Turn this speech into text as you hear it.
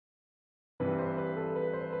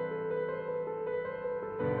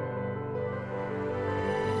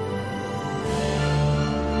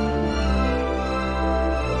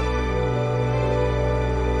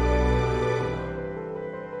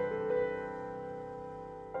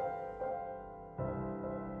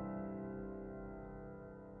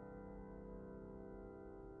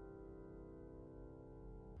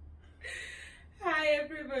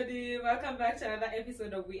everybody, welcome back to another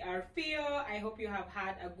episode of We Are Fio. I hope you have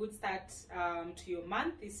had a good start to your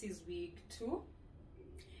month. This is week 2.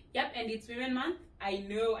 Yep, and it's Women Month. I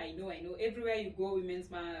know. Everywhere you go, Women's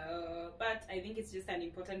Month. But I think it's just an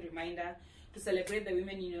important reminder to celebrate the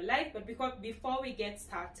women in your life. But before we get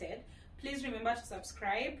started, please remember to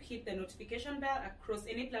subscribe, hit the notification bell across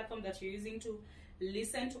any platform that you're using to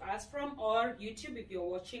listen to us from, or YouTube if you're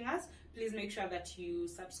watching us. Please make sure that you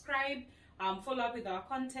subscribe, follow up with our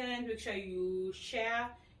content, make sure you share,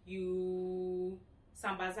 you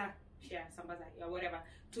sambaza, yeah, whatever,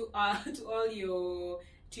 to all your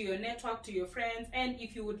network, to your friends. And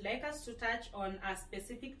if you would like us to touch on a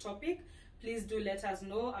specific topic, please do let us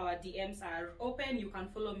know. Our DMs are open. You can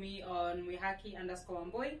follow me on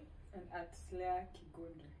Mwihaki_Wamboi and at Lea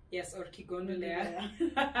Kigondo. Yes, or Kigondo Lea.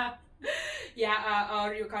 Yeah,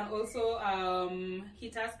 or you can also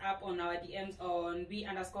hit us up on our DMs on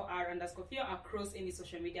B_R_Fio across any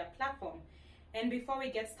social media platform. And before we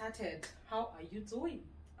get started, how are you doing?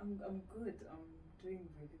 I'm good. I'm doing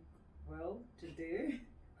really well today.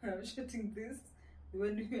 I'm shooting this.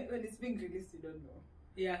 When it's being released, you don't know.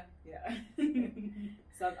 Yeah.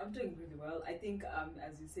 So I'm doing really well. I think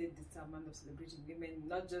as you said, it's a month of celebrating women,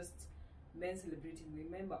 not just men celebrating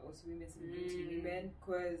women, but also women celebrating women,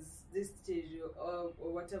 because this stage or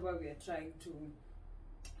whatever we are trying to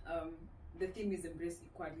the theme is embrace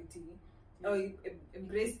equality or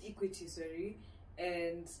embrace equity,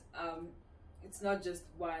 and it's not just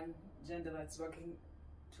one gender that's working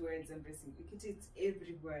towards embracing equity. It's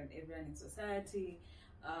everyone in society.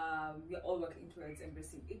 We are all working towards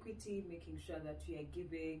embracing equity, making sure that we are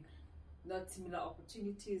giving not similar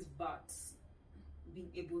opportunities, but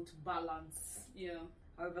being able to balance,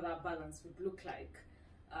 however that balance would look like,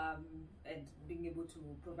 and being able to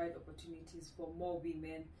provide opportunities for more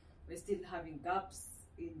women. We're still having gaps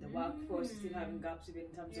in the workforce, still having gaps even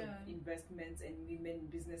in terms of investments and women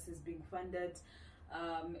businesses being funded.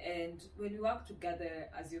 And when we work together,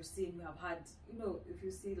 as you've seen, we have had, if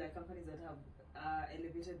you see like companies that have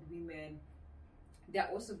elevated women, they're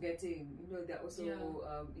also getting, they're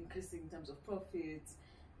also increasing in terms of profits.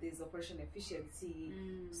 There's operation efficiency.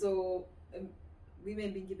 So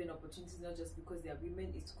women being given opportunities not just because they are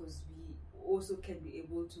women, it's because we also can be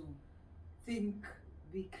able to think,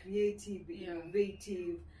 be creative, be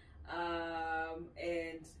innovative,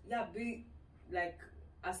 and be like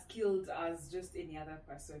as skilled as just any other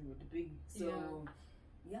person would be. So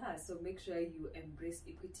so make sure you embrace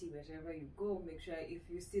equity wherever you go. Make sure if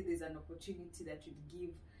you see there's an opportunity that you'd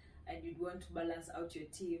give and you'd want to balance out your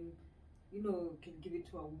team, can give it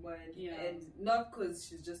to a woman, and not because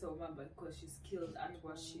she's just a woman, but because she's skilled at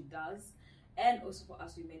what she does, and also for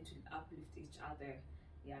us women to uplift each other.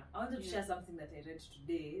 I wanted to share something that I read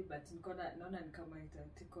today, but Nona and Kama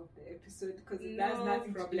take off the episode because it has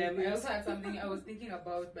nothing problem. I also had something I was thinking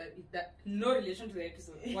about, but no relation to the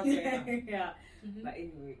episode whatsoever. But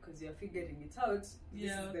anyway, because you're figuring it out,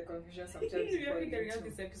 this is the confusion sometimes. You're figuring out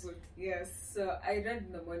this episode. Yes. So I read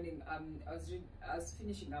in the morning. I was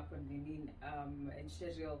finishing up on Lenin, and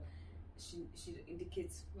Cheryl. She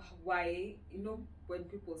indicates why, when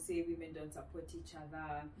people say women don't support each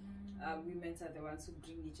other, women are the ones who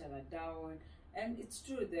bring each other down. And it's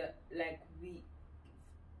true that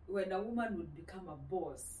when a woman would become a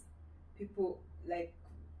boss, people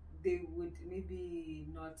they would maybe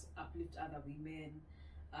not uplift other women.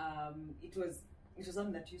 It was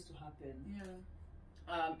something that used to happen.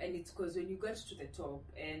 And it's because when you get to the top,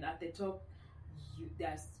 and at the top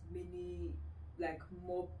there's many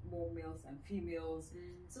more males and females.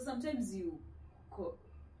 So sometimes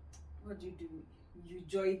what do? You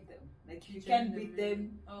join them. If you can't beat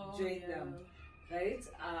them, join them, right?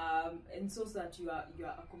 And so that you are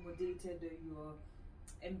accommodated, or you're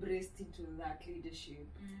embraced into that leadership.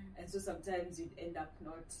 And so sometimes you'd end up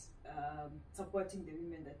not supporting the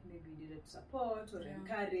women that maybe you needed to support or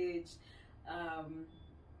encourage.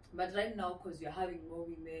 But right now, because you're having more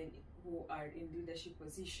women who are in leadership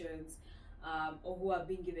positions, or who are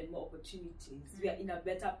being given more opportunities, we are in a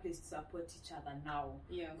better place to support each other now.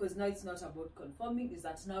 Because now it's not about conforming, is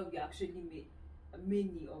that now we actually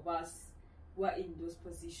many of us who are in those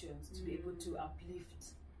positions to be able to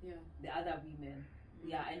uplift the other women.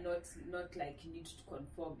 And not like you need to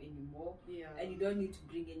conform anymore. And you don't need to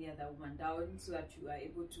bring any other woman down, so that you are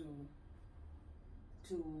able to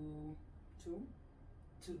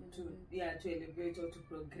elevate or to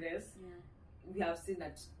progress. We have seen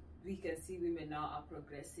that we can see women now are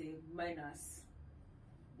progressive, minus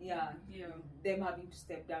them having to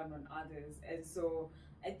step down on others. And so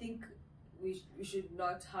I think we should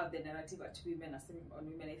not have the narrative that women are stepping on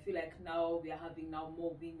women. I feel like now we are having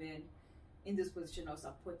more women in this position or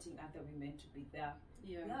supporting other women to be there.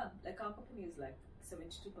 Yeah. Like our company is like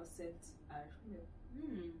 72% are female.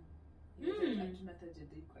 Hmm. I do not have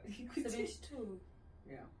gender equality. 72.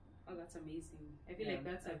 Yeah. Oh, that's amazing. I feel like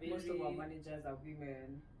that's a very... Most of our managers are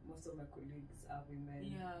women. Most of my colleagues are women.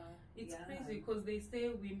 Yeah, it's crazy because they say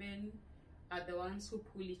women are the ones who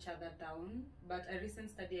pull each other down, but a recent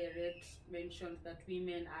study I read mentioned that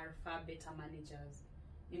women are far better managers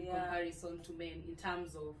in comparison to men in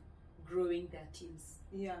terms of growing their teams.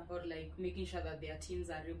 Or like making sure that their teams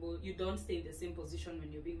are able... You don't stay in the same position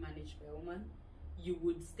when you're being managed by a woman. You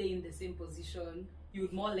would stay in the same position. You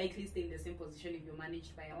would more likely stay in the same position if you're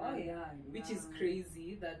managed by a man. Which is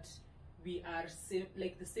crazy that we are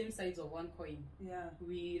like the same sides of one coin.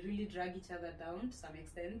 We really drag each other down to some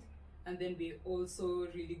extent, and then we're also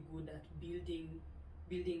really good at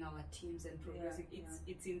building our teams and progressing.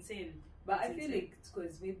 It's insane. But I feel like it's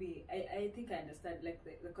because maybe I think I understand like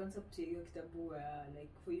the concept of Kitabu where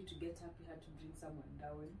like for you to get up you had to bring someone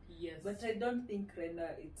down. Yes. But I don't think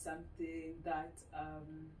Rena it's something that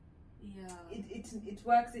it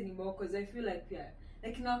works anymore, because I feel like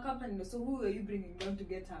like in our company, so who are you bringing down to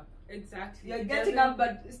get up? Exactly. You're getting up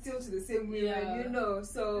but still to the same women, you know.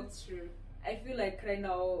 So that's true. I feel like right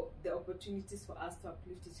now the opportunities for us to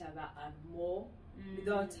uplift each other are more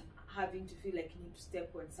without having to feel like you need to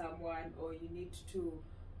step on someone or you need to,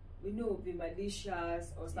 you know, be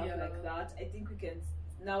malicious or stuff like that. I think we can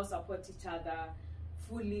now support each other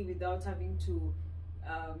fully without having to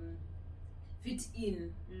fit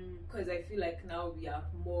in, because I feel like now we are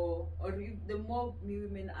more, or the more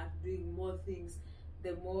women are doing more things,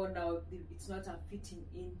 the more now it's not a fitting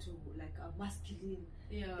into like a masculine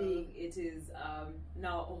thing. It is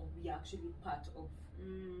now we are actually part of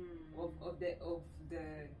the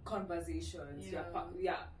conversations. We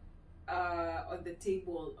are on the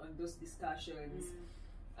table on those discussions,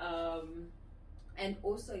 and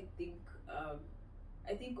also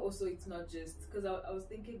I think also it's not just because I was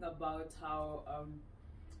thinking about how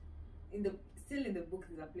in the book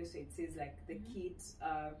there's a place where it says like the kids,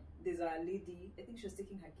 there's a lady, I think she was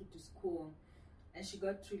taking her kid to school and she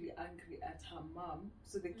got really angry at her mom.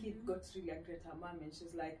 So the kid got really angry at her mom and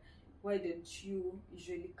she's like, why don't you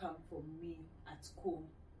usually come for me at school?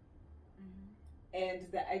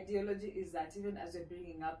 And the ideology is that even as we're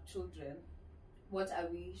bringing up children, what are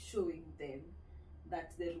we showing them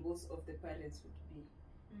that the roles of the parents would be?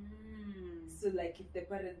 So like if the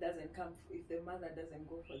parent doesn't come, if the mother doesn't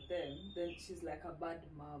go for them, then she's like a bad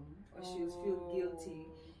mom, or she'll feel guilty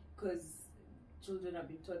because children have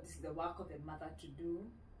been taught this is the work of the mother to do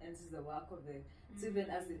and this is the work of the so even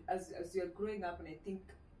as you're growing up, and I think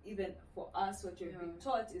even for us what you've been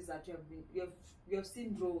taught is that you have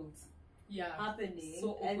seen roles happening,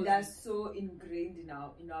 so and that's so ingrained in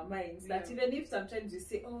our minds that even if sometimes you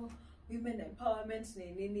say, oh, women empowerment,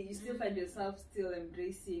 you still find yourself still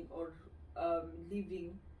embracing or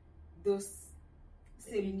living those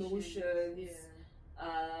same notions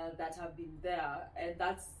that have been there, and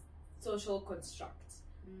that's social construct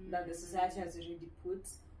that the society has already put.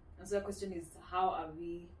 And so the question is, how are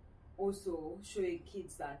we also showing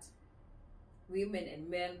kids that women and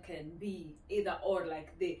men can be either or,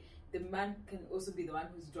 like the man can also be the one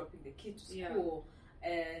who's dropping the kid to school,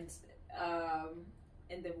 and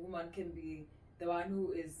the woman can be the one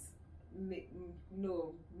who is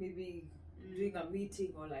maybe doing a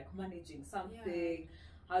meeting or like managing something.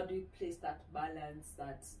 How do you place that balance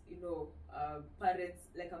that parents,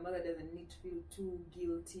 like a mother doesn't need to feel too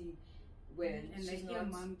guilty when and she's like not...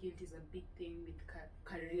 mom guilt is a big thing with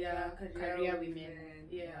career women.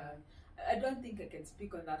 I don't think I can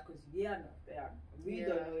speak on that because we are not there. We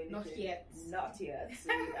don't know anything. Not yet. So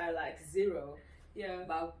we are like zero.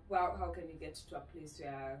 But how can you get to a place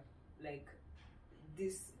where like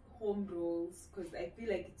these home roles, because I feel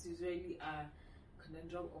like it's usually a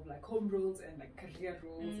conundrum of like home roles and like career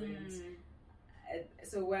roles, and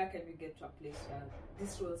so where can we get to a place where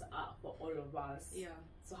these roles are for all of us?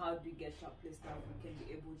 So how do we get to a place that we can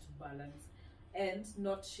be able to balance and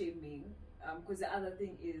not shaming? Because the other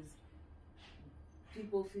thing is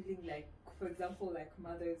people feeling like, for example, like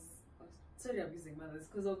mothers. Sorry, I'm using mothers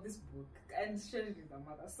because of this book, and Sherry is a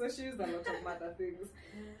mother, so she used a lot of mother things.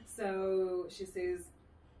 So she says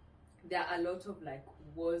there are a lot of like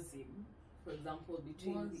wasing, for example,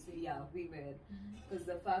 between women, because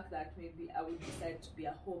the fact that maybe I would decide to be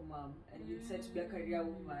a home mom and you decide to be a career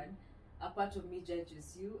woman, a part of me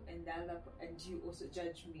judges you, and you also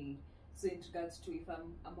judge me. So in regards to if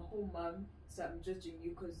I'm a home mom, so I'm judging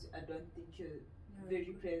you because I don't think you're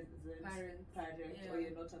very present parent or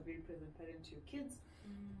you're not a very present parent to your kids,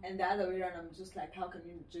 and the other way around, I'm just like, how can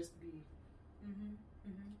you just be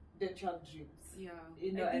don't you have dreams? Yeah.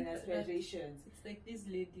 You know, I and think that aspirations. it's like this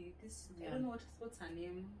lady, I Yeah. don't know what's her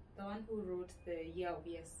name, the one who wrote the Year of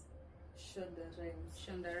Yes, Shonda Rhimes.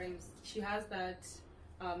 Shonda Rhimes. She has that.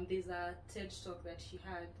 There's a TED talk that she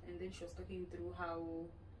had, and then she was talking through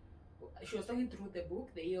the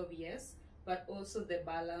book, The Year of Yes, but also the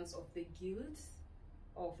balance of the guilt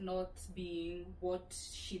of not being what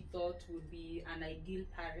she thought would be an ideal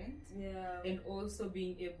parent, Yeah. and also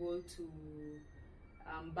being able to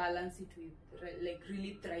balance it with like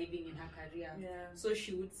really thriving in her career. Yeah. So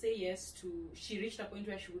she would say yes to. She reached a point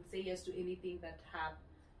where she would say yes to anything that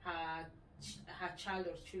her child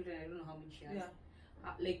or children, I don't know how many she has, Yeah.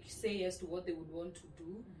 like say yes to what they would want to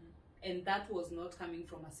do, and that was not coming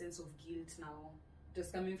from a sense of guilt. Now, it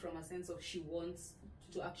was coming from a sense of she wants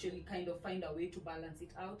to actually kind of find a way to balance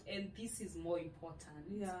it out, and this is more important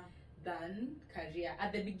Yeah. than career.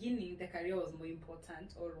 At the beginning, the career was more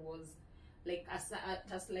important, or was like at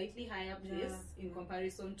a slightly higher place in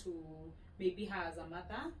comparison to maybe her as a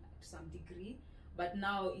mother to some degree, but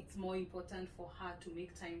now it's more important for her to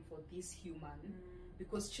make time for this human,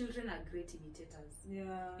 because children are great imitators.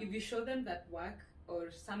 Yeah. If you show them that work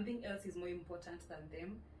or something else is more important than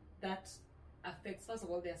them, that affects first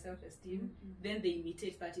of all their self-esteem, then they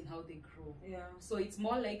imitate that in how they grow. Yeah. So it's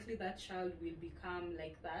more likely that child will become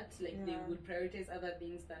like that, like they would prioritize other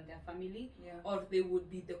things than their family, or they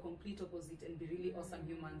would be the complete opposite and be really awesome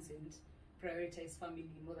humans and prioritize family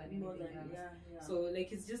more than anything else. So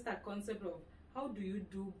like it's just that concept of how do you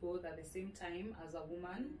do both at the same time as a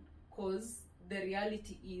woman, because the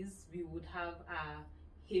reality is we would have a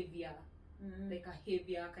heavier like a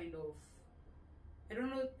heavier kind of, I don't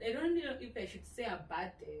know if I should say a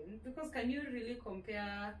burden, because can you really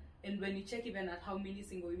compare, and when you check even at how many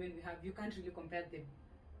single women we have, you can't really compare the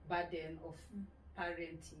burden of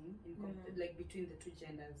parenting like between the two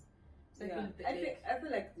genders. So I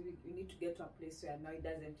feel like we need to get to a place where now it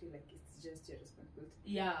doesn't feel like it's just your responsibility.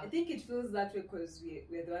 Yeah. I think it feels that way because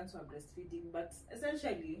we're the ones who are breastfeeding, but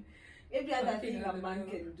essentially every other thing a man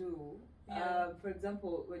can do. For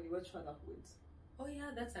example, when you watch Fatherhood. Oh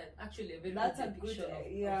yeah, that's actually a very that's good a good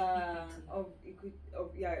depiction of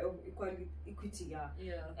equity.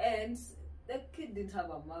 Yeah. And the kid didn't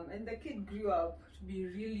have a mom, and the kid grew up to be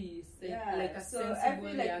really like a so sensible I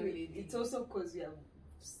feel like young lady. it's also because we have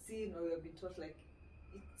seen or we have been taught like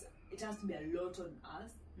it has to be a lot on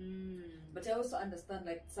us. But I also understand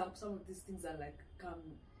like some of these things are like I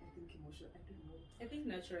think emotional. I don't know. I think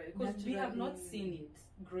naturally, because we have not seen it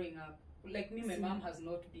growing up. Like me, my mom has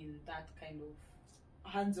not been that kind of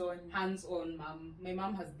hands-on mom. My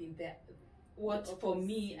mom has been there. What for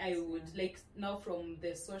me, I would like now from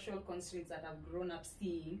the social constraints that I've grown up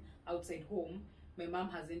seeing outside home, my mom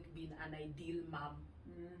hasn't been an ideal mom.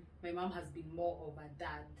 My mom has been more of a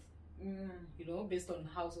dad. You know, based on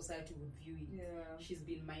how society would view it. She's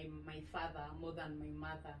been my father more than my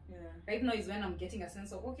mother. Right now is when I'm getting a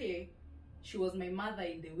sense of, okay, she was my mother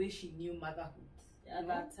in the way she knew motherhood. At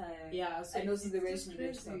that time. So and also the way she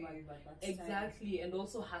crazy. survive at that Exactly, time. And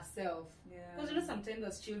also herself. Because you know, sometimes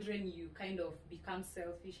as children you kind of become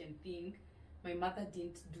selfish and think my mother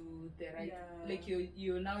didn't do the right. Like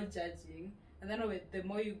you're now judging, and then the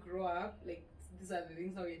more you grow up, like these are the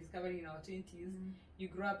things that we're discovering in our 20s. You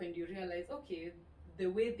grow up and you realize, okay, the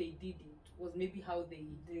way they did it was maybe how they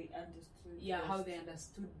understood. How they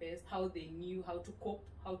understood best, how they knew how to cope,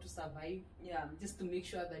 how to survive. Just to make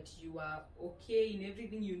sure that you are okay in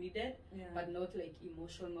everything you needed, but not like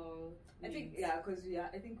emotional. I think because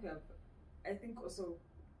I think also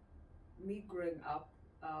me growing up,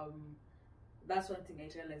 that's one thing I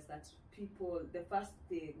realized, that the first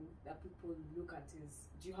thing that people look at is,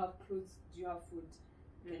 do you have clothes, do you have food,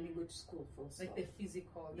 can you go to school for stuff? Like the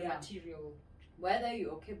physical, the material. Whether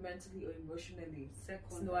you're okay mentally or emotionally,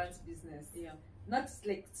 it's no one's business. Not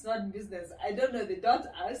like it's not business. I don't know. They don't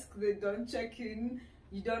ask. They don't check in.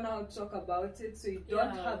 You don't know how to talk about it, so you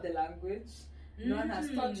don't have the language. No one has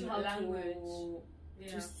taught you how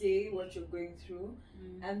to say what you're going through,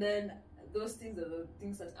 and then those things are the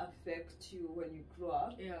things that affect you when you grow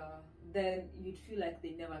up. Then you'd feel like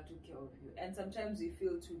they never took care of you, and sometimes you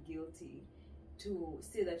feel too guilty to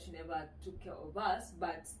say that you never took care of us.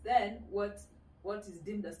 But then what is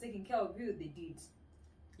deemed as taking care of you, they did.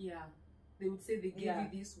 They would say they gave you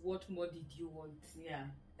this. What more did you want?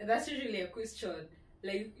 And that's usually a question.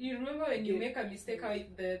 Like, you remember when you make a mistake, how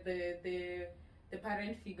the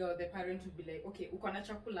parent figure or the parent would be like, okay, uko na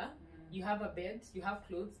chakula, you have a bed, you have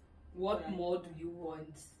clothes, what more do you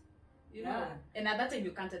want? You know? And at that time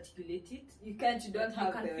you can't articulate it. You can feel it,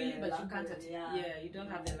 but you can't articulate. You don't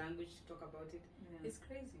have the language to talk about it. It's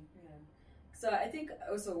crazy. So I think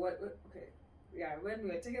also when we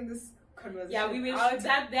were taking this conversation. Yeah, we will out,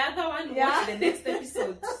 that the other one Yeah. watch the next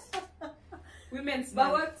episode. Women's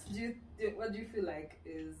But Month. what do you feel like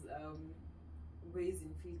is ways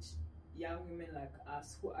in which young women like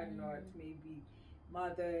us who are not maybe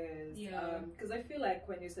mothers, Yeah. because I feel like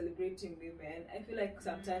when you're celebrating women, I feel like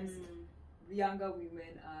sometimes younger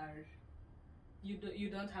women are you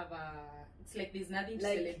don't have a. It's like there's nothing to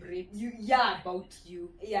like celebrate about you.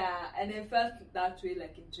 and I felt that way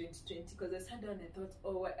like in 2020 because I sat down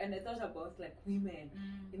and I thought about like women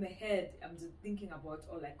in my head. I'm just thinking about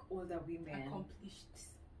like older women,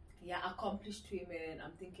 accomplished women.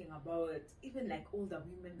 I'm thinking about even like older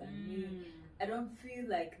women than me. I don't feel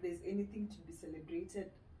like there's anything to be celebrated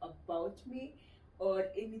about me or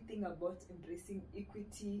anything about embracing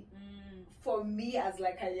equity for me as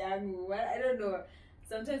like a young woman. I don't know.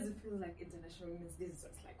 Sometimes it feels like International Women's Day is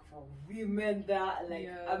just like for women that like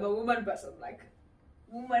I'm a woman, but I'm like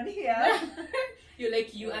woman here. You're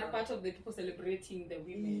like you are part of the people celebrating the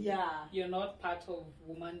women. Yeah. You're not part of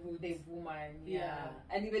womanhood. The woman. Yeah.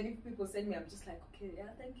 And even if people send me, I'm just like, okay, yeah,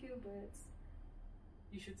 thank you, but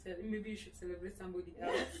maybe you should celebrate somebody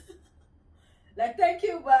else. Like thank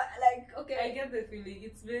you, but like okay. I get the feeling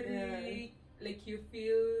it's very like you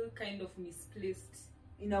feel kind of misplaced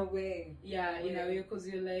in a way. Yeah, in a way, because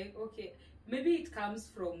you're like, okay, maybe it comes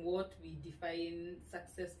from what we define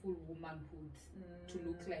successful womanhood to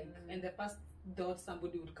look like, and the first thought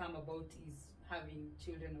somebody would come about is having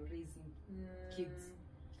children or raising kids,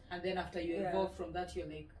 and then after you evolve from that, you're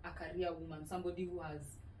like a career woman, somebody who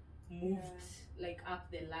has moved like up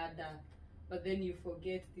the ladder. But then you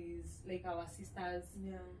forget these, like our sisters.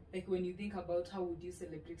 Like when you think about how would you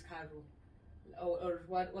celebrate Carol, or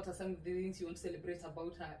what are some of the things you want to celebrate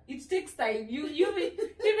about her? It takes time. You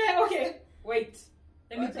okay. Wait,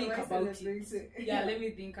 let me think about it. Yeah, let me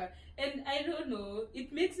think. And I don't know.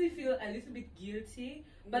 It makes me feel a little bit guilty.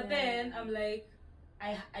 But then I'm like,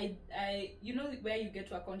 I you know where you get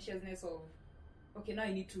to a consciousness of, okay, now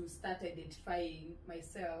I need to start identifying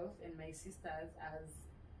myself and my sisters as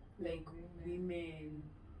like women,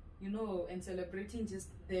 you know, and celebrating just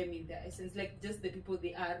them in their essence, like just the people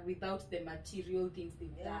they are without the material things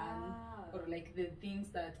they've done, or like the things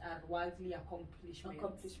that are worldly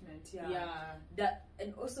accomplishment. That,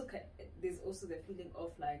 and also there's also the feeling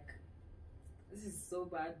of like, this is so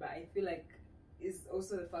bad, but I feel like it's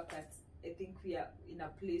also the fact that I think we are in a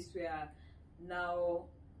place where now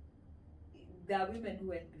there are women who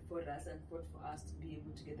went before us and fought for us to be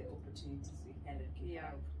able to get the opportunities we currently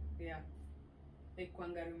have. Yeah, like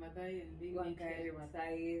Wangari Maathai and being the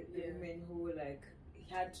women who like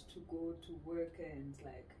had to go to work and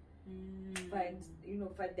like find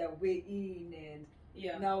their way in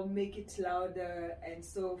and now make it louder. And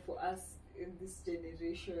so for us in this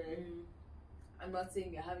generation, I'm not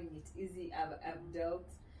saying we're having it easy. I've dealt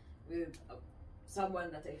with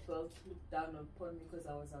someone that I felt looked down upon because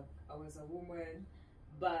I was a woman,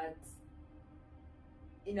 but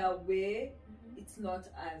in a way, it's not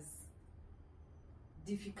as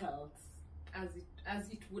difficult as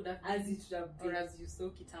it would have been, or as you saw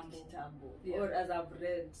Kitambo. Or as I've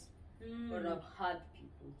read or I've heard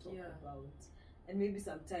people talk about. And maybe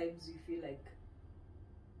sometimes you feel like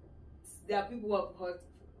there are people who have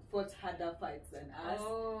fought harder fights than us,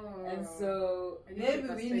 and so maybe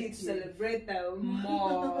we need to celebrate them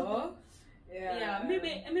more.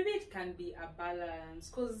 Maybe it can be a balance,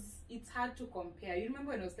 because it's hard to compare. You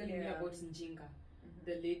remember when I was telling you about Njinga,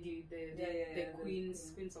 the lady, the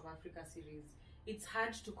Queens of Africa series? It's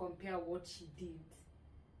hard to compare what she did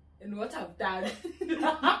and what I've done.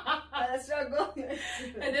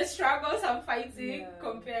 And the struggles I'm fighting,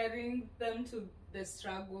 comparing them to the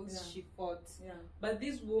struggles she fought. But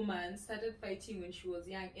this woman started fighting when she was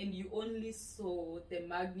young, and you only saw the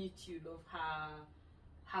magnitude of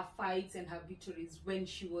her fights and her victories when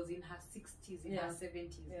she was in her 60s, in her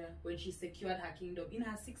 70s, when she secured her kingdom in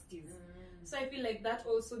her 60s. So I feel like that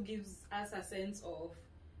also gives us a sense of,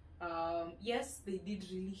 yes, they did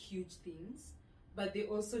really huge things, but they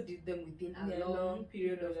also did them within a long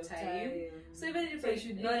period of time. So even if I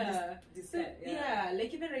should not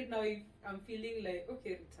like even right now, if I'm feeling like,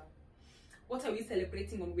 okay, Rita, what are we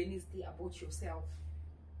celebrating on Wednesday about yourself?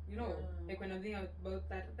 You know, like when I'm thinking about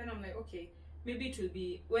that, then I'm like, okay, maybe it will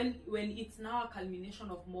be when it's now a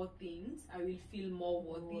culmination of more things, I will feel more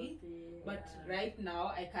worthy. But right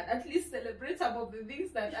now, I can at least celebrate some of the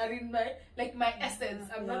things that are in my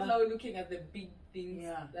essence. I'm not now looking at the big things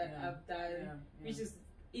that I've done, which is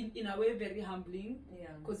in a way very humbling,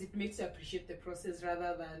 because it makes you appreciate the process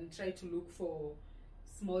rather than try to look for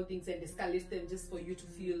small things and escalate them just for you to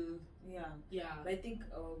feel. Yeah. But I think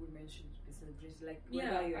women should be celebrated, like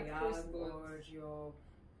Yeah, whether you're across young board. or you're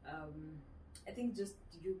I think just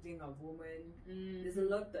you being a woman, there's a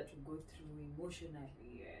lot that you go through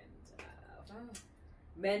emotionally and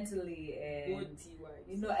mentally and Body-wise.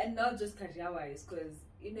 you know, and not just career wise, because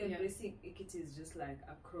you know, Yeah. embracing equity is just like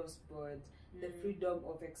across board. The freedom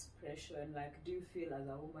of expression, like, do you feel as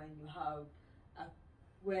a woman you have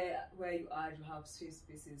where you are, you have safe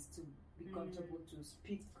spaces to be comfortable to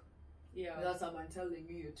speak without someone telling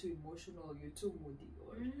you you're too emotional, you're too moody,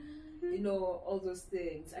 or you know, all those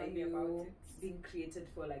things. Tell Are me about you it. being created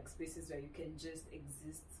for like spaces where you can just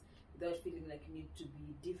exist without feeling like you need to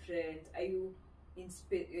be different? Are you in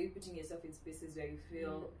space? Are you putting yourself in spaces where you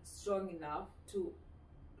feel strong enough to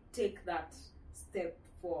take that step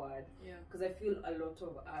forward? Because I feel a lot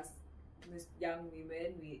of us, most young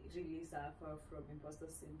women, we really suffer from imposter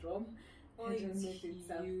syndrome. Oh, I don't it's know if it's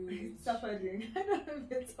huge. suffering. I don't know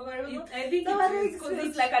if it's suffering. I think Suffering it is, 'cause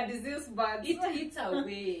feels like a disease, but it eats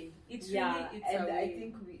away. It really eats and away. I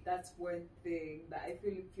think that's one thing that I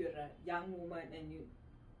feel, if you're a young woman and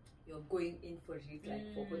you're going in for it,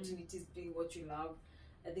 like for opportunities, doing what you love,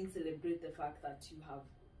 I think celebrate the fact that you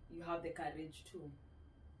have the courage to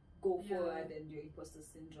go forward, and your imposter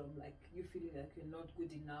syndrome, like you feeling like you're not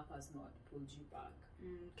good enough, has not pulled you back.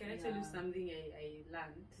 Can I tell you something I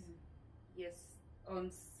learned? Yes, on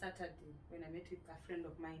Saturday when I met with a friend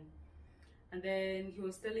of mine, and then he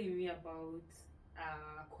was telling me about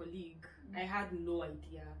a colleague. I had no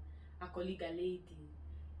idea. A colleague, a lady,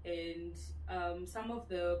 and some of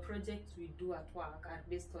the projects we do at work are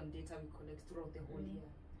based on data we collect throughout the whole year.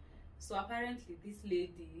 So apparently this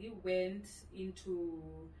lady went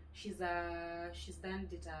into, she's a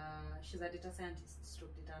data scientist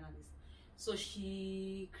stroke data analyst. So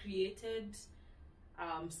she created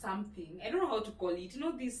something, I don't know how to call it, you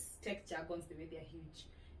know, these tech jargons, the way they're huge.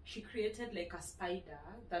 She created like a spider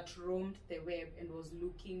that roamed the web and was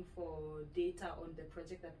looking for data on the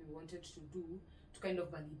project that we wanted to do, to kind of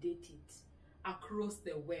validate it across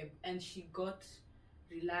the web, and she got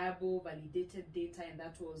reliable validated data, and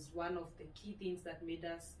that was one of the key things that made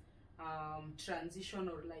us transition,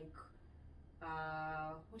 or like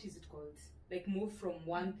what is it called, like move from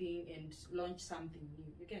one thing and launch something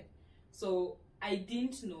new. Okay, so I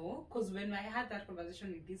didn't know, because when I had that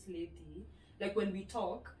conversation with this lady, like when we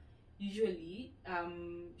talk, usually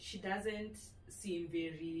she doesn't seem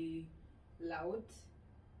very loud,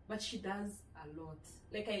 but she does a lot.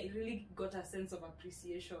 Like I really got a sense of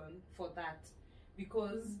appreciation for that,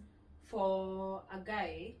 because for a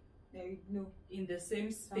guy in the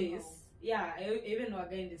same space, I even know a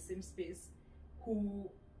guy in the same space who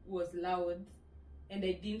was loud, and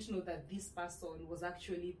I didn't know that this person was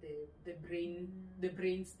actually the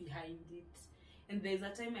brains behind it. And there's a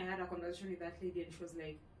time I had a conversation with that lady, and she was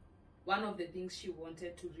like, one of the things she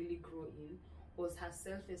wanted to really grow in was her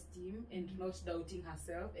self-esteem and not doubting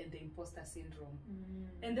herself, and the imposter syndrome.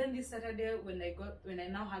 And then this Saturday, when I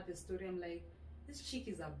now had the story, I'm like, this chick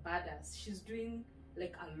is a badass. She's doing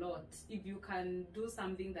like a lot. If you can do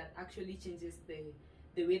something that actually changes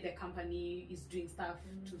the way the company is doing stuff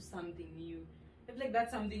to something new, I feel like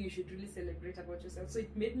that's something you should really celebrate about yourself. So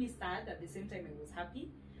it made me sad, at the same time I was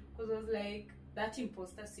happy, because I was like, that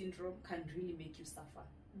imposter syndrome can really make you suffer,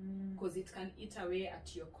 because it can eat away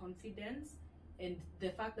at your confidence, and the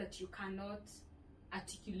fact that you cannot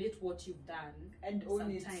articulate what you've done and own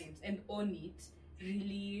it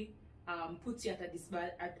really puts you at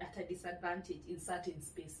a disadvantage in certain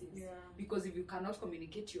spaces. Because if you cannot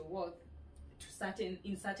communicate your worth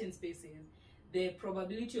in certain spaces, the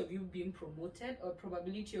probability of you being promoted or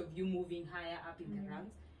probability of you moving higher up in the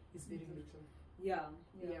ranks is very little.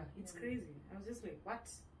 It's crazy. I was just like, what?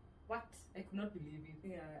 I could not believe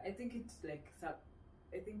it. I think it's like,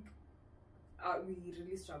 I think we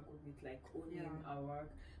really struggle with like owning our work,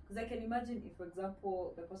 because I can imagine if, for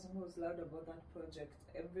example, the person who was loud about that project,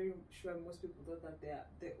 I'm very sure most people thought that they are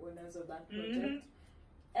the owners of that project,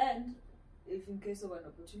 and if in case of an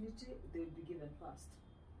opportunity, they would be given first.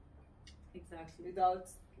 Exactly. Without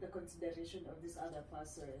the consideration of this other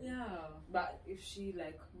person. But if she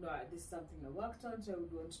like, no, this is something I worked on, so I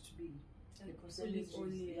would want to be the person who's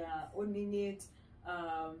owning it,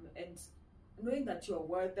 and knowing that you're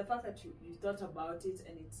worth, the fact that you thought about it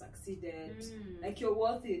and it succeeded, like you're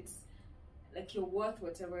worth it, like you're worth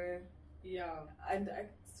whatever. And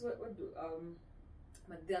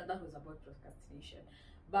but that was about procrastination.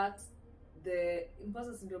 But the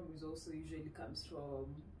imposter syndrome is also usually comes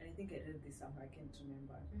from, and I think I read this somewhere, I can't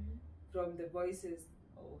remember, from the voices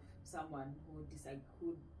of someone who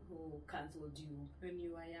who cancelled you when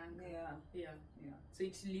you were younger. yeah So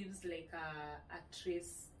it leaves like a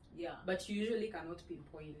trace, yeah but you usually cannot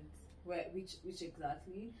pinpoint. which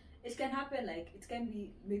exactly it can happen. Like it can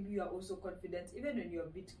be maybe you are also confident even when you're a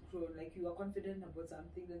bit grown, like you are confident about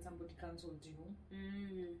something, then somebody cancelled you.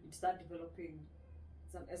 You start developing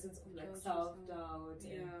some essence of like self-doubt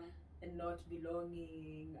and not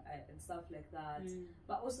belonging and stuff like that.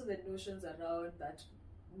 But also the notions around that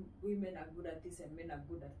women are good at this and men are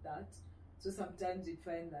good at that. So sometimes you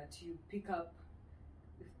find that you pick up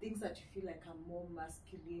things that you feel like are more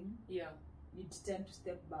masculine. Yeah. You tend to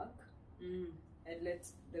step back and let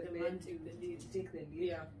the The men man take the lead. take the lead.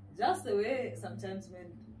 Yeah. Just the way sometimes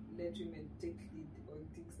men let women take lead on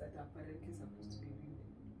things that are apparently supposed to be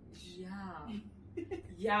women.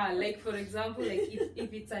 Yeah, like for example, like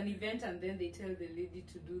if it's an event and then they tell the lady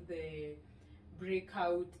to do the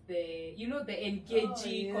breakout, the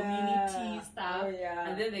engaging community stuff,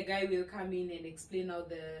 and then the guy will come in and explain how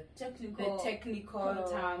the technical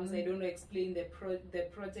terms. I don't know, explain the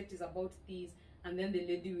project is about this, and then the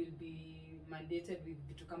lady will be mandated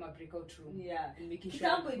to come a breakout room. Yeah, and making sure.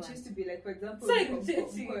 Example, it used to be like, for example,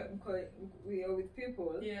 we are with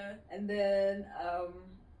people. Yeah, and then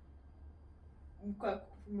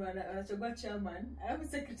anachagua chairman,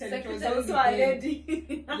 secretary was also a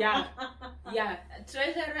lady. yeah.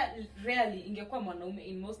 Treasurer rarely ingekuwa mwanaume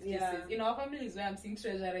in most cases. In our families where I'm seeing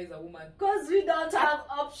treasurer is a woman. Because we don't have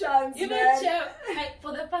options. Even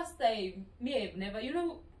for the first time, I've never,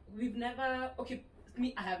 we've never,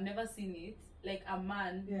 I have never seen it, like a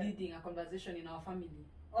man leading a conversation in our family.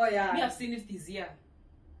 Oh yeah. I've seen it this year.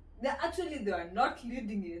 They are not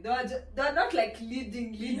leading it. They're not like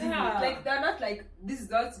leading it. Like they're not like, this is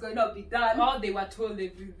what's going to be done. Oh, they were told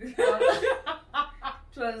everything.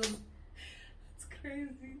 It's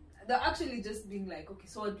crazy. They're actually just being like, okay,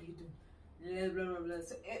 so what do you do? Blah blah blah.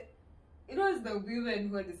 So it was the women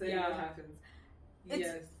who are deciding what happens.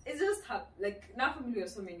 It's just like in our family we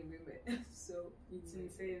have so many women, so it's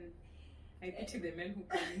insane. I pity the men who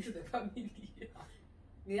come into the family.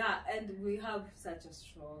 Yeah, and we have such a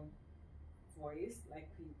strong voice. Like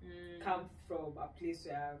we come from a place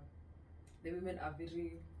where the women are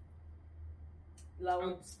very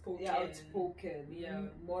loud,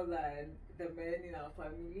 outspoken, more than the men in our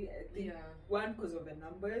family. I think one, because of the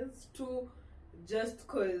numbers. Two, just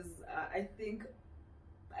because I think,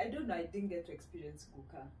 I don't know, I didn't get to experience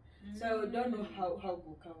Guka. So I don't know how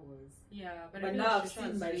Guka was. Yeah, but now I've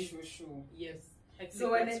seen my shosho. Yes.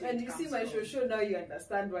 So when you see my shosho, now you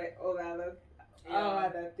understand why all other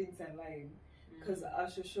things are lying. Because our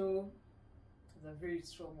shosho is a very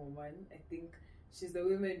strong woman. I think she's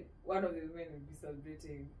one of the women we'll be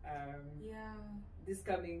celebrating. This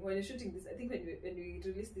coming, when you're shooting this, I think when we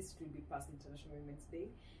release this, it will be past International Women's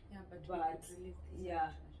Day. Yeah, but we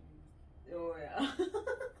oh yeah.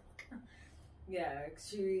 Yeah,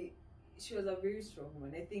 she was a very strong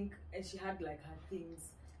woman, I think, and she had like her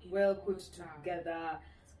things well put together,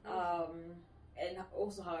 and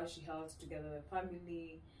also how she held together the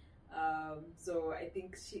family. So I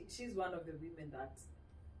think she's one of the women that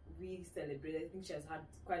we celebrate. I think she has had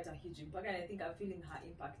quite a huge impact, and I think I'm feeling her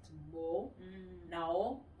impact more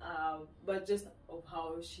now. But just of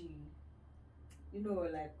how she,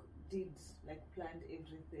 planned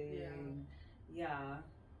everything. Yeah.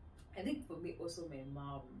 I think for me also my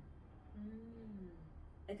mom.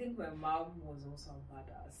 I think my mom was also a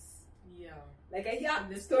badass. Yeah. Like I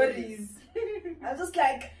hear stories. I'm just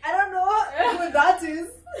like, I don't know who that is.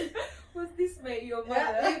 Was this your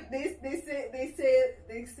mother? Yeah, they say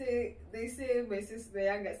my sister, my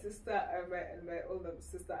younger sister and my older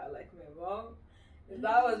sister are like my mom. If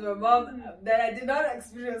that was my mom, then I did not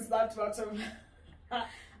experience that much of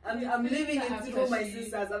I'm living it through my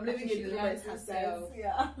sisters. I'm living it through my sisters.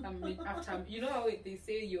 Yeah. After how they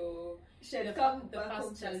say the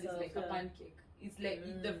first child is like a pancake. It's like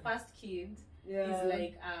the first kid is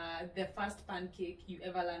like the first pancake you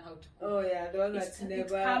ever learn how to cook. Oh yeah, the one that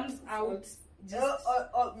never comes out.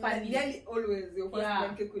 Nearly always your first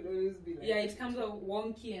pancake will always be like it comes out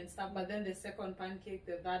wonky and stuff, but then the second pancake,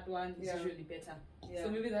 the third one is usually better. So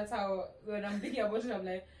maybe that's how, when I'm thinking about it, I'm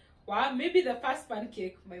like, wow, maybe the first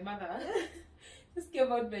pancake my mother just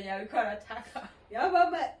came out when you call attacker. Yeah,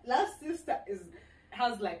 but my last sister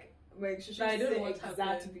has like I don't know what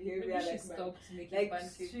exact behavior. Maybe she stopped making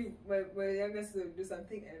pancakes. My younger sister would do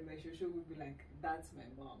something and my shosho would be like, "That's my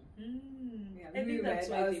mom." Yeah, I think that's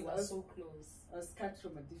why they were so close. I was cut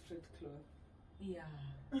from a different cloth. Yeah,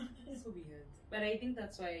 so weird. But I think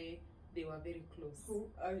that's why they were very close. Who?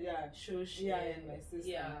 Yeah, Shosh. Yeah, and my sister.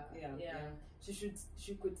 Yeah.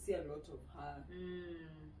 She could see a lot of her.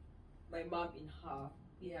 My mom in her.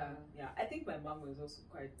 Yeah. I think my mom was also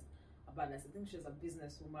quite a badass. I think she was a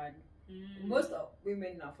businesswoman. Mm. Most of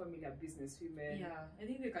women in our family are businesswomen. Yeah, I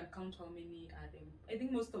think we can count how many are them. I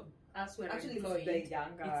think most of us were Actually, employed. it's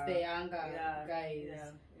the younger Guys.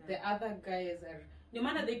 Yeah. The other guys are no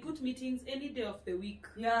matter they put meetings any day of the week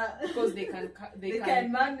Yeah. because they can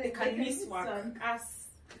miss work. Us,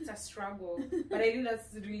 it's a struggle, but I think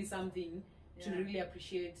that's really something to really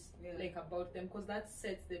appreciate like about them, because that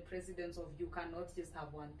sets the precedence of you cannot just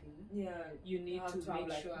have one thing. You need to have, make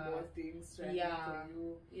like, sure more things for you.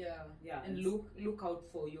 And look out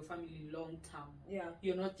for your family long term.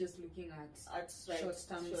 You're not just looking at short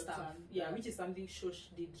term stuff. Which is something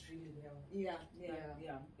Shosh did really well.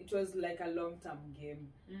 It was like a long term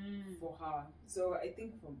game for her. So I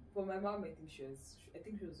think for my mom, I think she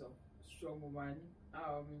was a strong woman.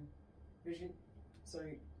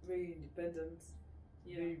 Very independent,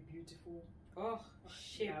 very beautiful.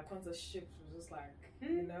 Shape was just like,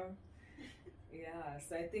 you know.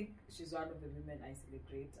 So I think she's one of the women I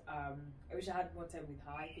celebrate. I wish I had more time with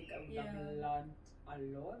her. I think I would have learned a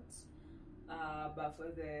lot. But for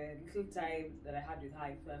the little time that I had with her,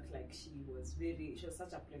 I felt like she was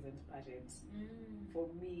such a pleasant parent. For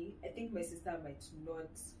me, I think my sister might not,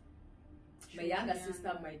 my younger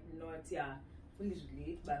sister might not, fully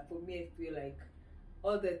relate. But for me, I feel like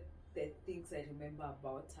all the things I remember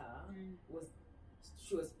about her was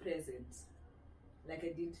she was present. Like I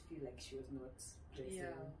didn't feel like she was not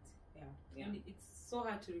present. And it's so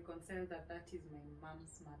hard to reconcile that is my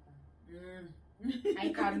mom's mother. I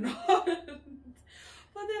cannot.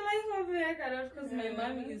 For the life of me, I cannot, because my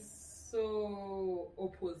mom is so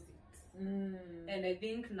opposite. And I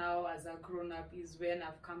think now as a grown-up is when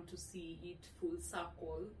I've come to see it full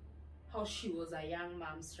circle, how she was a young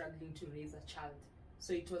mom struggling to raise a child.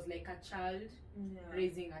 So it was like a child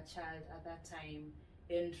raising a child at that time.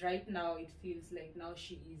 And right now it feels like now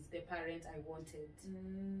she is the parent I wanted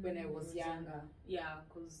when I was younger.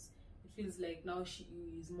 Because it feels like now she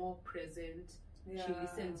is more present. She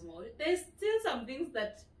listens more. There's still some things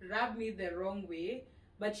that rub me the wrong way,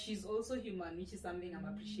 but she's also human, which is something I'm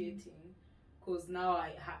appreciating. Because now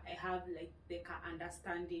I have like the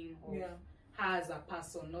understanding of her as a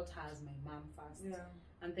person, not her as my mom first.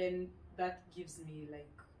 And then that gives me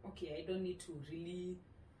like, okay, I don't need to really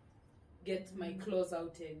get my claws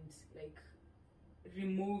out and like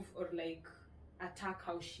remove or like attack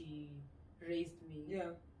how she raised me.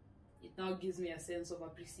 It now gives me a sense of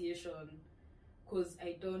appreciation, because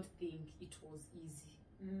I don't think it was easy.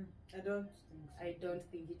 I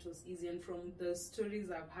don't think it was easy. And from the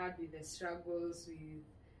stories I've had with the struggles with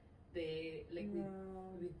the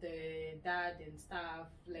with the dad and stuff,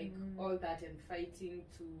 like all that, and fighting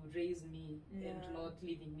to raise me and not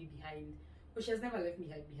leaving me behind. But she has never left me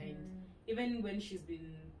behind. Even when she's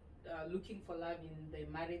been looking for love in the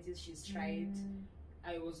marriages she's tried,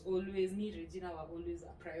 I was always, me, Regina, were always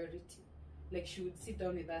a priority. Like she would sit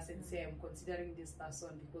down with us and say, I'm considering this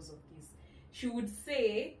person because of this. She would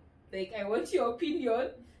say, like, I want your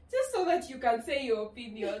opinion, just so that you can say your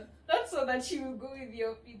opinion, not so that she will go with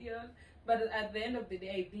your opinion. But at the end of the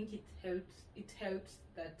day, I think it helped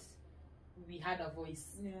that we had a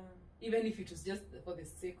voice, even if it was just for the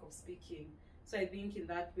sake of speaking. So I think in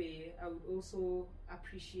that way, I would also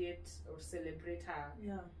appreciate or celebrate her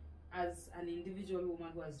as an individual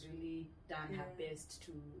woman who has really done her best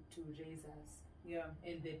to raise us.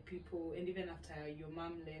 And the people, and even after your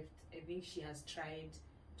mom left, I think she has tried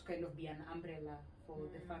to kind of be an umbrella for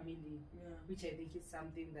the family, which I think is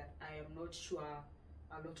something that I am not sure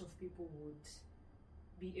a lot of people would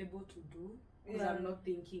be able to do, because I'm not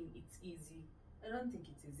thinking it's easy. I don't think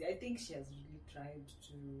it's easy. I think she has really tried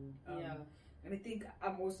to and I think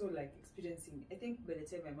I'm also like experiencing, I think by the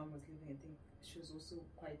time my mom was living, I think she was also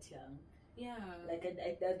quite young. Like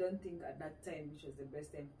I don't think at that time which was the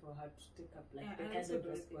best time for her to take up like the kind of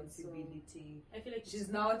responsibility. So I feel like she's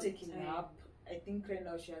now taking up. I think right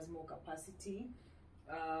now she has more capacity.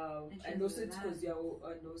 And also it's because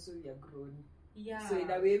you're grown. So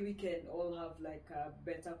in a way we can all have like a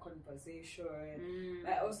better conversation.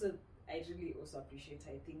 I really also appreciate,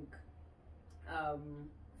 I think,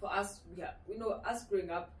 for us, us growing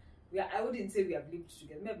up, I wouldn't say we have lived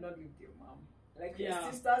together. We have not lived with your mom. Like we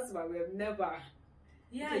are sisters, but we have never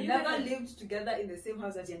never lived together in the same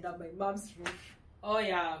house as under my mom's roof. So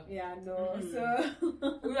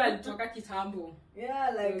we were talking kitambo.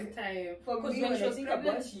 Like for me, when I think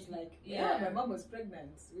about it, she's like, my mom was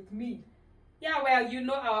pregnant with me. Well, you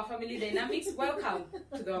know our family dynamics. Welcome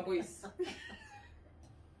to the boys.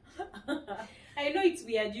 I know it's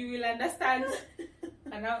weird. You will understand.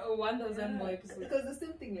 And now 1,000 more episodes. Because the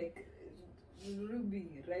same thing, like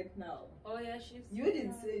Ruby right now. Oh yeah, she's. You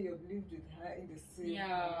didn't say you've lived with her in the same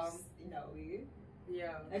house in a way.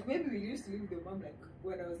 Yeah. Like maybe we used to live with your mom like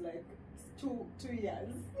when I was like two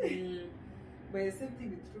years. But the same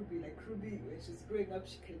thing with Ruby. Like Ruby, when she's growing up,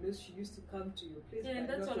 she used to come to your place. Yeah, and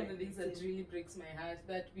that's not one like of the things that really breaks my heart,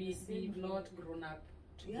 that we've not grown up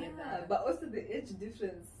together. Yeah, but also the age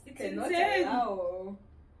difference cannot insane. allow.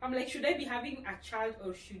 I'm like, should I be having a child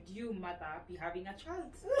or should you, mother, be having a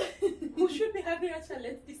child? Who should be having a child?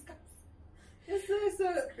 Let's discuss.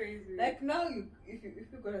 It's crazy. Like now, if you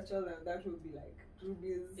got a child, that would be like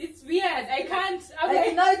Ruby's. It's weird. I can't.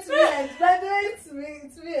 I know it's weird. But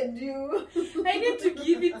it's me and you. I need to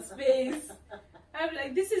give it space. I'm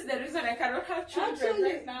like, this is the reason I cannot have children Actually,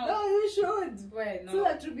 right now. No, you should. Why no? So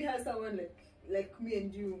that Ruby has someone like me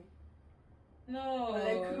and you. No,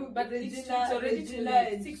 like Ruby, but Regina, it's already too Regina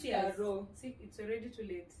late. and 6 years. Caro. It's already too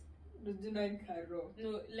late. Regina and Caro.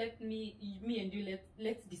 No, me and you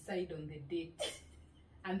let's decide on the date,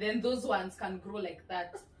 and then those ones can grow like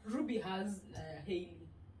that. Ruby has Hailey.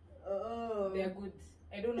 Oh, They're good.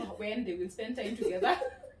 I don't know when they will spend time together,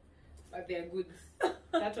 but they're good.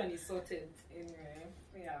 That one is sorted. Anyway,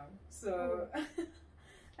 yeah. So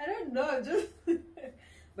I don't know, just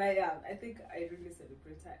but yeah, I think I really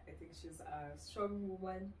celebrate her. I think she's a strong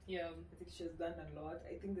woman. Yeah. I think she's done a lot.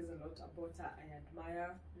 I think there's a lot about her I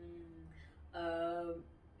admire.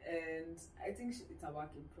 And I think it's a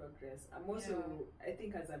work in progress. I'm also, I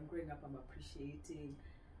think as I'm growing up, I'm appreciating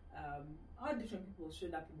how different people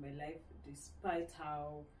showed up in my life, despite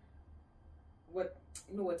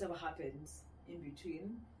whatever happens in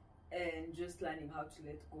between, and just learning how to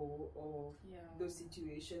let go of those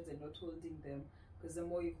situations and not holding them. Because the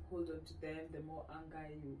more you hold on to them, the more anger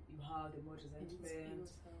you have, the more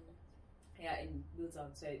resentment. Yeah, and it builds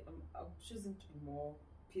out. So I'm choosing to be more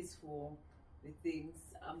peaceful with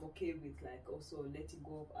things. I'm okay with like also letting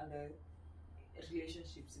go of other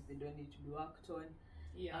relationships if they don't need to be worked on.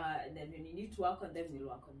 Yeah. And then when you need to work on them, we'll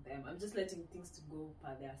work on them. I'm just letting things to go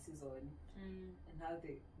per their season and how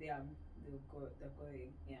they're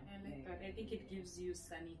going. Yeah. I like that. I think it gives you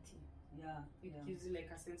sanity. Yeah. It gives you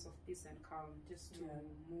like a sense of peace and calm just to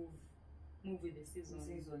move with the seasons.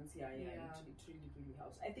 It really, really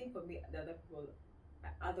helps. I think for me, the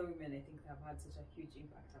other women I think have had such a huge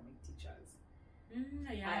impact on my teachers.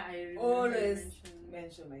 I always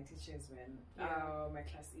mention my teachers when my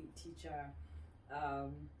class 8 teacher,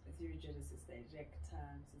 theory genesis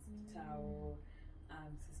director, Mrs. Pitao,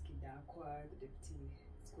 Mrs. Kidakwa, the deputy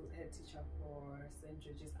school head teacher for St.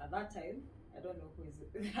 George's. At that time, I don't know who is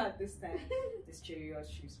it at this time, this chariot,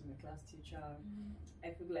 she's my class teacher. I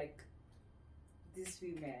feel like these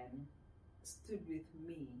women stood with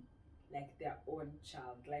me like their own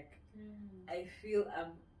child. Like I feel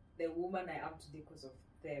I'm the woman I am today because of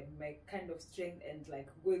them, my kind of strength and like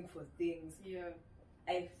going for things.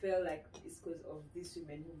 I feel like it's because of these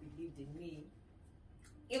women who believed in me,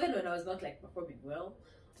 even when I was not like performing well,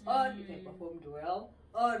 or if I performed well,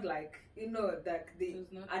 or like that they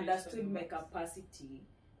understood my capacity,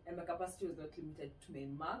 and my capacity was not limited to my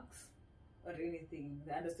marks or anything.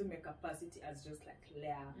 They understood my capacity as just like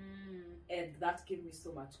Leah, and that gave me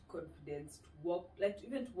so much confidence to walk, like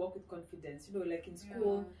even to walk with confidence. Like in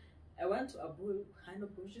school, I went to a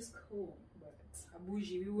bougie school, but a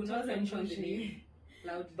bougie. We will not mention the name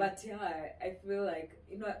loudly. But I feel like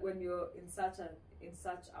when you're in such a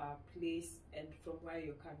place and from where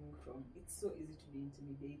you're coming from, it's so easy to be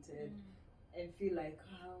intimidated and feel like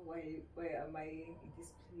why am I in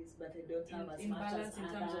this place but I don't have as much as in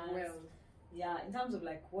terms of wealth. Yeah, in terms of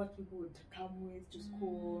like what people would come with to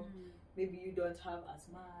school, maybe you don't have as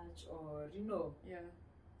much, or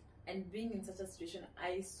and being in such a situation,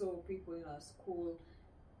 I saw people in our school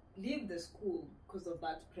leave the school because of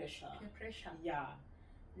that pressure.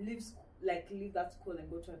 Leave that school and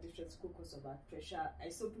go to a different school because of that pressure. I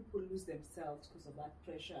saw people lose themselves because of that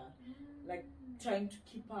pressure, like trying to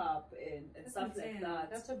keep up and stuff like that.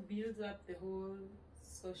 That's what builds up the whole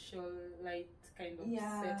social kind of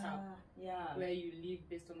setup. Where you live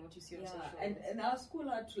based on what you see on social. And our school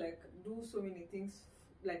had to like do so many things,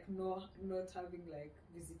 like not having like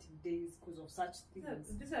visiting days because of such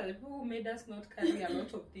things. These are the people who made us not carry a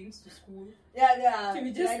lot of things to school.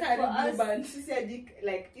 We just like carry blue bands.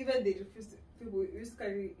 Like even they refused. People used to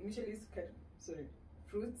carry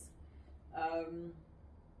fruits,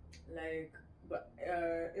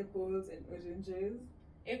 apples and oranges.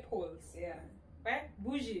 Apples. Yeah. Right?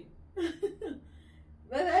 Bougie.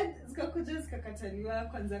 But then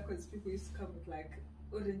zikakataliwa kwanza because people used to come with like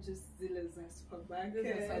oranges zile za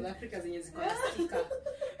supermarket. South Africa zenye ziko na sticker.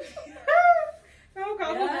 No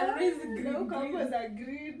campus is green. No campus are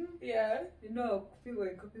green. Yeah. You know, people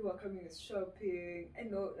were coming with shopping. I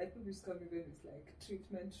know, like people used to come even with like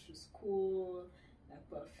treatment to school, like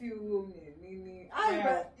perfume, nini.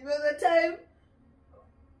 But you know the time.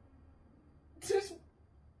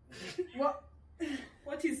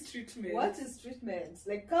 What is treatment? What is treatment?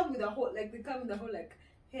 Like they come with a whole like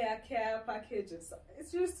hair care package and stuff.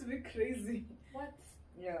 It used to be crazy. What?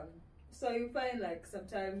 Yeah. So you find like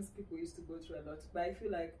sometimes people used to go through a lot, but I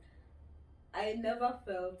feel like I never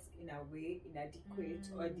felt in a way inadequate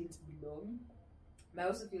or didn't belong. But I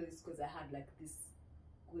also feel it's because I had like this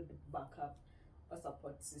good backup or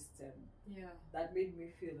support system. Yeah. That made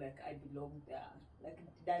me feel like I belong there. Like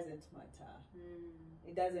it doesn't matter.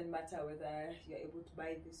 It doesn't matter whether you're able to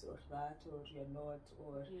buy this or that, or you're not,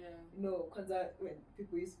 or you know, because when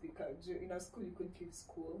people used to speak out in our school, you couldn't leave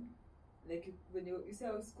school. Like when you see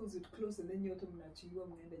how schools would close and then you automatically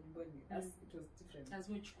it was different. As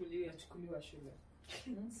much kuliwa shule.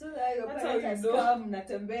 So your that's parents how you know. come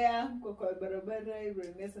natembea mko kwa barabara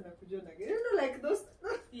irenesa na kujua na you know, like those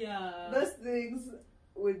things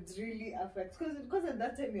would really affect because at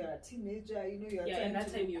that time you're a teenager, you know, you're trying at that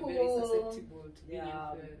to time be you're cool. very susceptible to being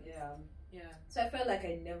influenced. Yeah. So I felt like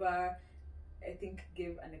I never, I think,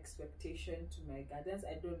 gave an expectation to my guardians.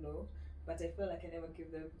 I don't know, but I felt like I never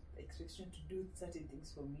gave them expectation to do certain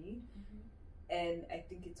things for me. And I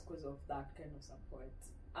think it's because of that kind of support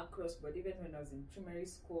across. But even when I was in primary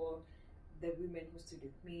school, the women who stood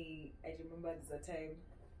with me, I remember there's a time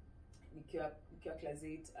Nikiwa class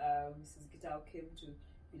 8, Mrs. Gitao came to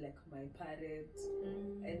be like my parent,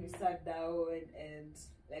 and we sat down and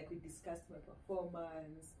like we discussed my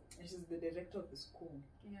performance, and she's the director of the school.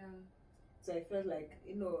 So I felt like,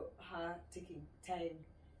 you know, her taking time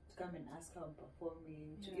to come and ask how I'm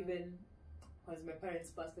performing, to even, because my parents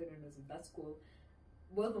passed away when I was in that school.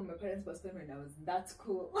 Both of my parents passed away when I was in that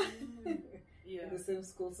school, in the same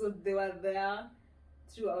school. So they were there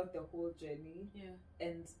throughout the whole journey.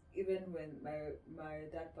 And even when my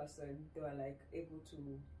dad passed away, they were like able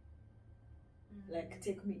to like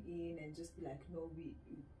take me in and just be like, no, you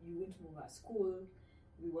won't move our school.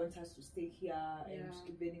 We want us to stay here, and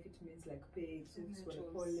even if it means like paying for the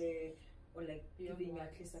pole, or like giving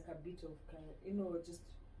at least like a bit of you know, just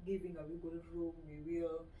giving a wiggle room, we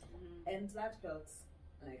will. And that felt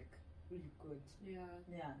like really good.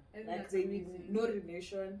 Like they need no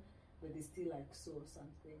relation, but they still like saw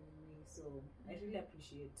something in me. So I really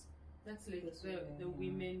appreciate. That's like the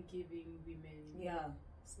women giving women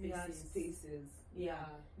spaces.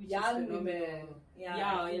 Young women.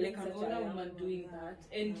 Like an older woman doing that,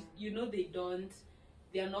 and you know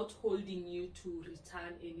they are not holding you to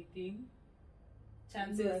return anything.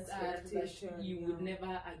 Chances are that you would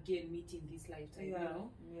never again meet in this lifetime, you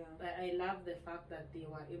know. But I love the fact that they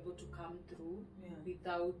were able to come through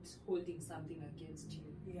without holding something against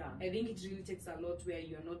you. I think it really takes a lot where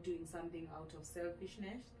you're not doing something out of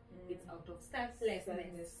selfishness. It's out of selflessness.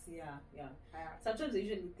 Sometimes I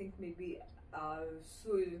usually think maybe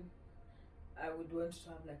soon I would want to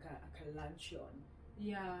have like a luncheon.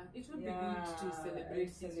 It would be good to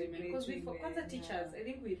celebrate these women, because we forgot the teachers. I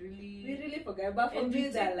think we really forget. But for me,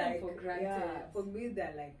 they're like for me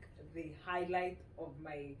they're like the highlight of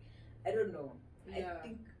my. I don't know. I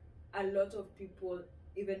think a lot of people,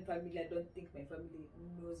 even family, I don't think my family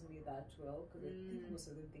knows me that well, because I think most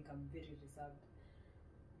of them think I'm very reserved.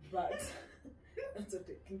 But that's what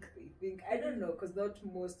I think they think. I don't know, because not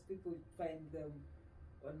most people find them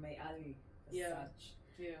on my alley as such.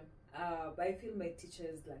 But I feel my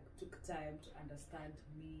teachers like took time to understand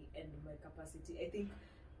me and my capacity. I think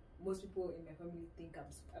most people in my family think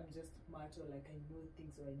I'm just smart, or like I know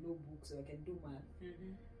things, or I know books, or I can do math.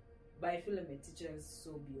 But I feel like my teachers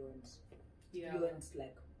so beyond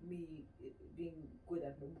like me being good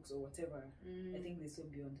at my books or whatever. I think they're so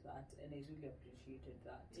beyond that, and I really appreciated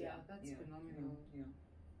that. That's phenomenal.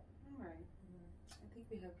 Alright. I think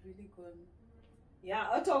we have really gone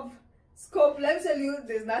out of scope. Let me tell you,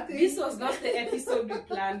 there's nothing. This was not the episode we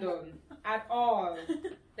planned on at all.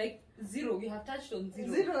 Like zero. We have touched on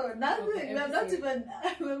zero. Nothing. We have not even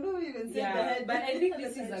said the head. But I think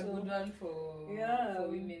this is a good one for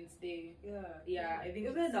Women's Day. I think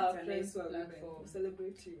even our friends who are women who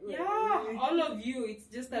celebrate you. All of you. It's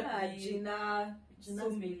just that Gina. So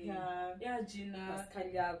many. Gina.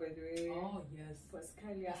 Pascalia, by the way. Oh yes.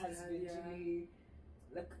 Pascalia has been really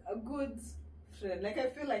like a good friend. Like I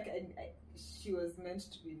feel like she was meant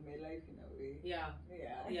to be in my life in a way.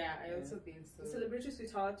 I also think so. Celebratory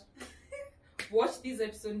sweetheart. Watch this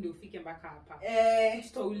episode ndio ufike mpaka hapa.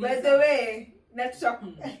 By the way, let's talk.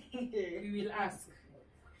 We will ask.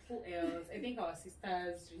 Who else? I think our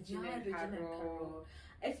sisters, Regina and Carol.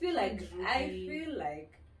 I feel like Ruby.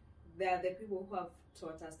 they are the people who have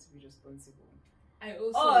taught us to be responsible. I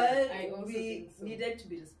also we think so. needed to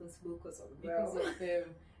be responsible because of them.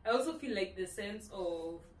 I also feel like the sense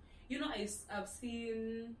of, I've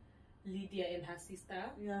seen Lydia and her sister,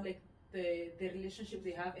 like the relationship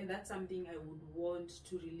they have, and that's something I would want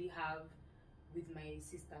to really have with my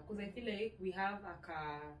sister, because I feel like we have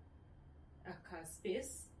a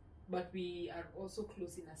space, but we are also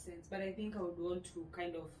close in a sense. But I think I would want to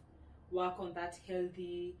kind of work on that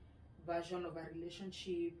healthy version of a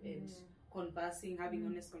relationship and conversing, having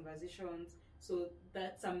honest conversations. So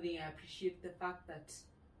that's something I appreciate, the fact that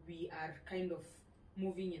we are kind of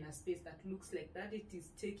moving in a space that looks like that. It is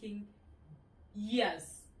taking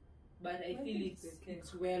years, but I feel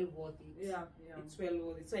it's well worth it. Yeah. It's well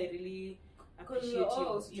worth it. So I really appreciate you.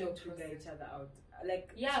 Also trying to figure each other out.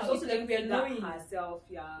 Like, it's also like we are knowing herself.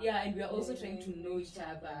 Yeah, and we are also trying to know each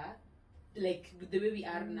other, like the way we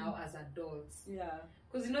are now as adults. Yeah.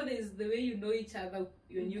 Because there's the way you know each other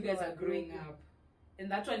when you guys are growing up,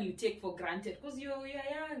 and that one you take for granted because you're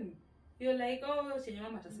young. You're like, oh,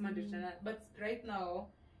 but right now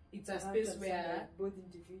it's a space where both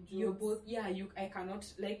individuals. You're both. Yeah, I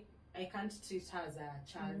can't treat her as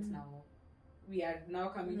a child now. We are now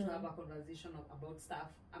coming to have a conversation about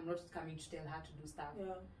stuff. I'm not coming to tell her to do stuff.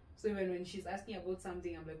 Yeah. So when she's asking about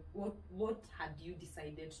something, I'm like, what had you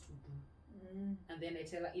decided to do? And then I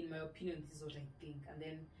tell her, in my opinion, this is what I think. And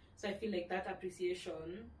then, so I feel like that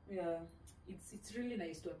appreciation, it's really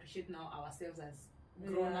nice to appreciate now ourselves as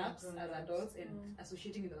grown-ups, as adults, and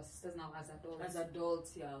associating with our sisters now as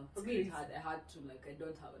adults. For me, it's hard. I had to, I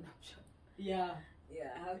don't have an option. Yeah,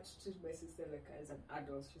 I have to treat my sister as an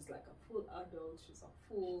adult. She's like a full adult. She's a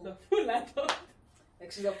full adult.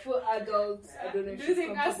 Like, she's a full adult. I don't know if do you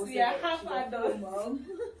think us we are half adults?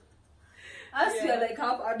 Us we are like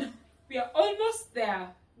half adults. We are almost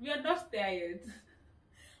there. We are not there yet.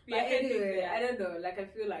 But anyway, I don't know. I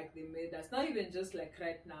feel like they made us, not even just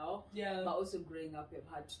right now, but also growing up, we've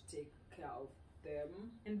had to take care of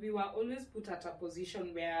them. And we were always put at a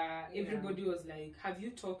position where everybody was like, have you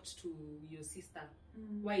talked to your sister?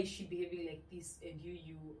 Why is she behaving like this? And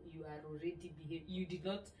you are already behaving. You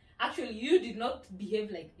did not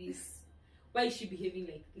behave like this. Why is she behaving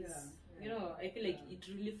like this? I feel like it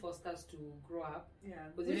really forced us to grow up.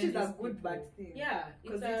 Which is a good bad thing.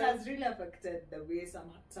 Because it has really affected the way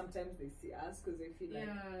sometimes they see us, because they feel like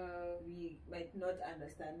we might not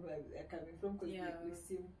understand where we are coming from, because we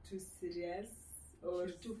seem too serious or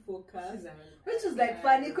too focused. Which is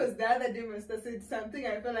funny, because the other day my sister said something,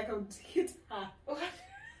 I felt like I would hit her.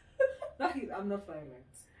 I'm not violent.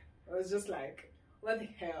 I was just like, what the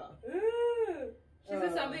hell? She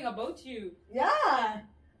said something about you. Yeah.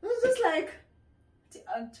 It was just like,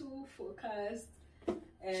 I'm too focused.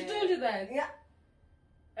 She told you that? Yeah.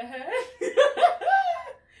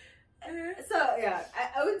 So,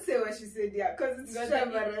 I wouldn't say what she said, because it's so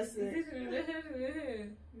embarrassing.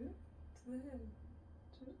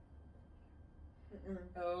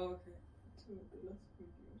 Oh, okay.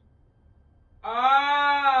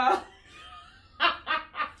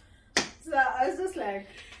 So, I was just like,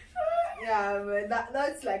 but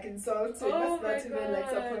that's insulting. That's not even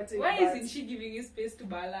supporting. Why isn't she giving you space to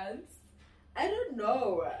balance? I don't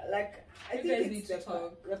know. I think it's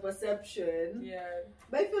the perception. Yeah.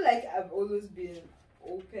 But I feel like I've always been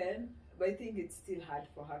open. But I think it's still hard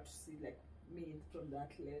for her to see me from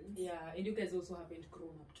that lens. Yeah, and you guys also haven't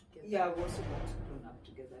grown up together. Yeah, we've also not grown up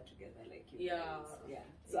together like you guys. Yeah.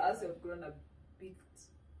 So as we've grown a bit,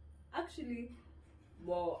 actually,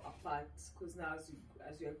 more apart, because now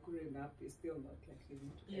as we are growing up, we're still not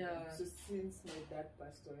living together. So since my dad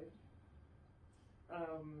passed away,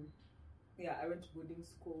 I went to boarding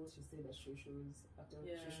school. She stayed at Shosho's. After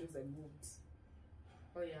Shosho's, I moved.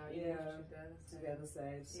 Oh yeah, you moved to the other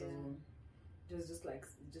side. So it was just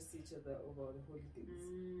just see each other over the holidays.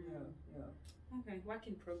 Okay, work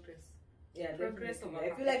in progress. Yeah, progress. I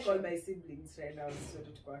feel like all my siblings right now is sort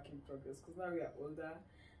of work in progress, because now we are older.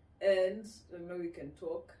 And now we can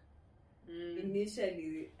talk.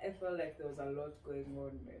 Initially, I felt like there was a lot going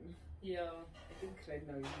on. And I think right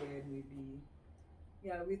now is where maybe,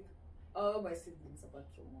 with all my siblings apart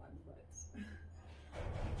from one, but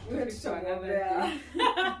we went to another.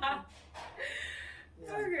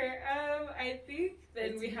 Okay. I think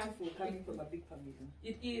then we have coming from a big family.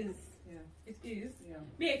 It is. Yeah. It is. Yeah.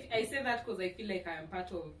 Me, I say that because I feel like I am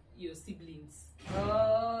part of your siblings.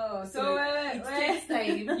 Oh, so it takes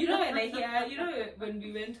time. When I hear, when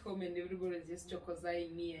we went home and everybody was just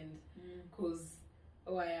chokozing me, and because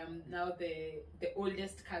I am now the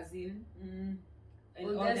oldest cousin. and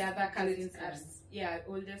all Oldest the other cousins great are grand.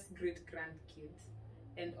 oldest great grandkids,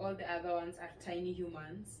 and all the other ones are tiny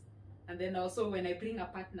humans. And then also when I bring a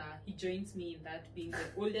partner, he joins me in that, being the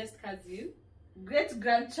oldest cousin. Great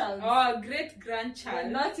grandchild. Oh, great You're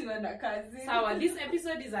grandchild. not even a cousin. So this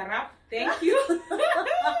episode is a wrap. Thank you.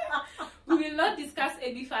 We will not discuss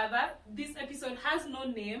any further. This episode has no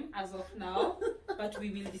name as of now, but we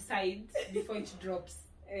will decide before it drops.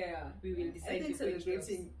 Yeah. We will I decide think before it drops.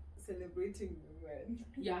 celebrating women.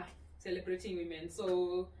 Yeah, celebrating women.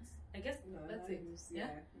 So I guess that's it. Yeah.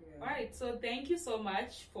 All right. So thank you so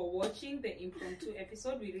much for watching the impromptu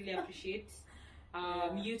episode. We really appreciate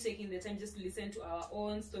you taking the time just to listen to our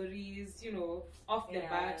own stories, off the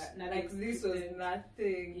bat. Like this was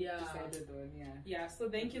nothing Yeah. decided on. Yeah. So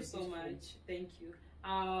thank you so much. Thank you.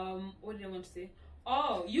 What did I want to say?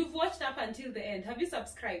 Oh, you've watched up until the end. Have you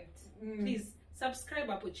subscribed? Please subscribe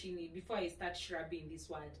Apochini before I start shrubbing this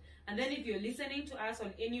word. And then if you're listening to us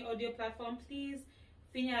on any audio platform, please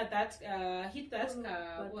hit that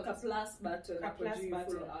plus button.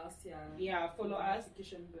 Follow us. Follow us.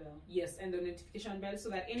 Notification bell. Yes, and the notification bell, so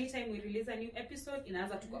that anytime we release a new episode,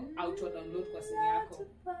 inaanza to auto download kwa simu yako.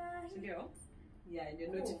 Ndio? Yeah, and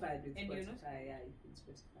you're notified with And Spotify. you're not- Yeah, it's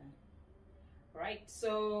Spotify. Right,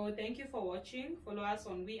 so thank you for watching. Follow us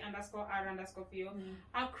on we_r_fio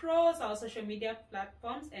across our social media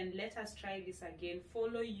platforms, and let us try this again.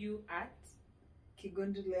 Follow you at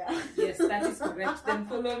Kigondulea. yes, that is correct. Then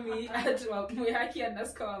follow me at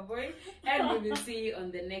Muyaki_boy, and we will see you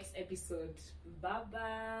on the next episode. Bye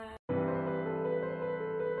bye.